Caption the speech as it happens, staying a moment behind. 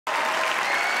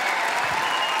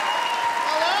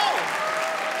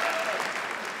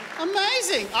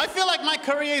Amazing. I feel like my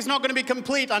career is not going to be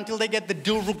complete until they get the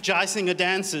Dilruk Jayasinha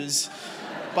dances.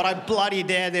 But I bloody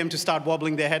dare them to start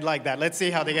wobbling their head like that. Let's see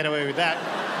how they get away with that.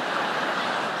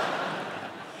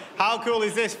 How cool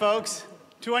is this, folks?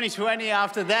 2020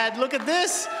 after that. Look at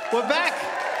this. We're back.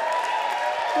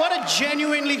 What a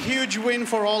genuinely huge win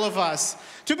for all of us.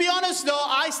 To be honest, though,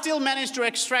 I still managed to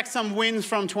extract some wins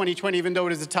from 2020, even though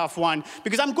it is a tough one,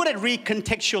 because I'm good at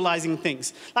recontextualizing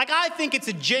things. Like, I think it's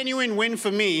a genuine win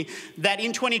for me that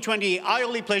in 2020, I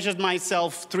only pleasured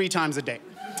myself 3 times a day.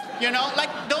 You know, like,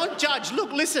 don't judge.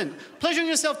 Look, listen, pleasuring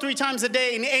yourself 3 times a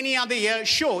day in any other year,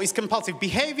 sure, is compulsive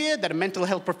behavior that a mental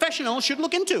health professional should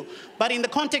look into. But in the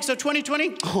context of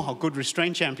 2020, oh, good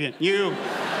restraint champion.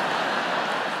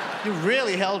 You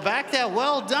really held back there.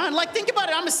 Well done. Like, think about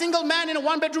it. I'm a single man in a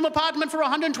 1-bedroom apartment for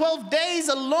 112 days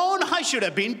alone. I should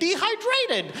have been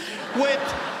dehydrated with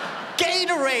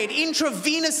Gatorade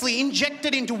intravenously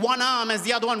injected into one arm as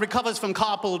the other one recovers from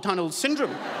carpal tunnel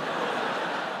syndrome.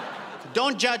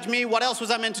 Don't judge me. What else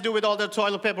was I meant to do with all the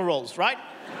toilet paper rolls, right?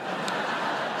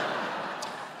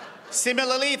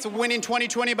 Similarly, it's a win in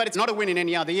 2020, but it's not a win in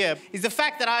any other year, is the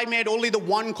fact that I made only the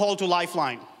one call to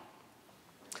Lifeline.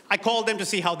 I called them to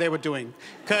see how they were doing,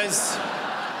 because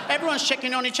everyone's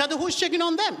checking on each other. Who's checking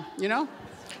on them, you know?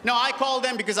 No, I called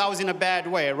them because I was in a bad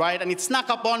way, right? And it snuck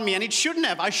up on me, and it shouldn't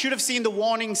have. I should have seen the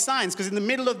warning signs, because in the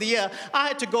middle of the year, I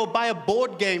had to go buy a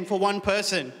board game for one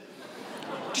person.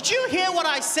 Did you hear what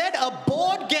I said? A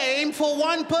board game for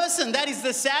one person. That is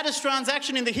the saddest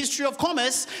transaction in the history of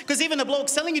commerce, because even the bloke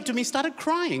selling it to me started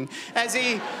crying as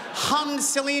he hummed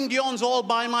Celine Dion's All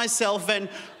By Myself and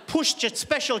pushed a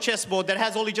special chessboard that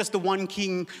has only just the one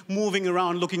king moving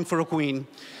around looking for a queen.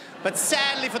 But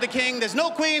sadly for the king, there's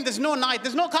no queen, there's no knight,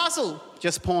 there's no castle,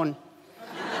 just pawn.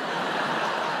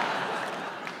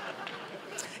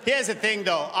 Here's the thing,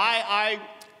 though. I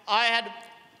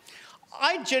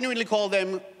genuinely called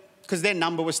them because their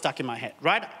number was stuck in my head,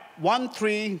 right?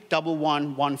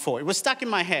 131114. It was stuck in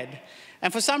my head.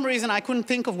 And for some reason, I couldn't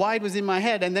think of why it was in my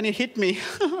head, and then it hit me.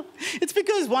 It's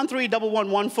because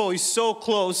 131114 is so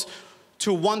close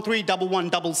to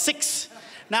 131166.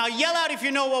 Now, yell out if you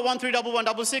know what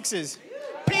 131166 is.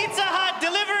 Pizza Hut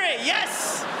delivery,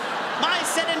 yes! My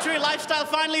sedentary lifestyle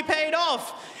finally paid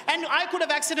off. And I could have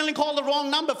accidentally called the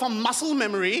wrong number from muscle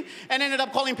memory and ended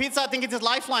up calling Pizza Hut thinking it's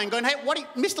Lifeline, going, hey,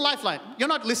 Mr. Lifeline, you're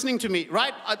not listening to me,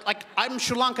 right? I'm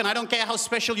Sri Lankan, I don't care how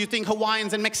special you think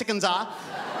Hawaiians and Mexicans are.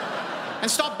 And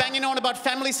stop banging on about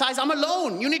family size. I'm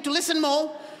alone. You need to listen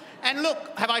more. And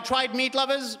look, have I tried meat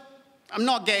lovers? I'm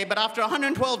not gay, but after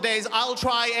 112 days, I'll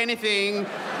try anything.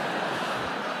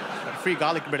 Free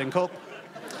garlic bread and Coke.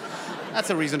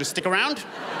 That's a reason to stick around.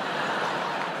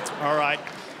 All right.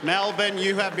 Melbourne,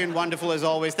 you have been wonderful as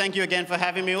always. Thank you again for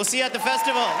having me. We'll see you at the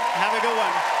festival. Have a good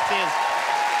one. Cheers.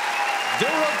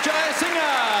 Dilruk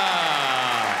Jayasinha.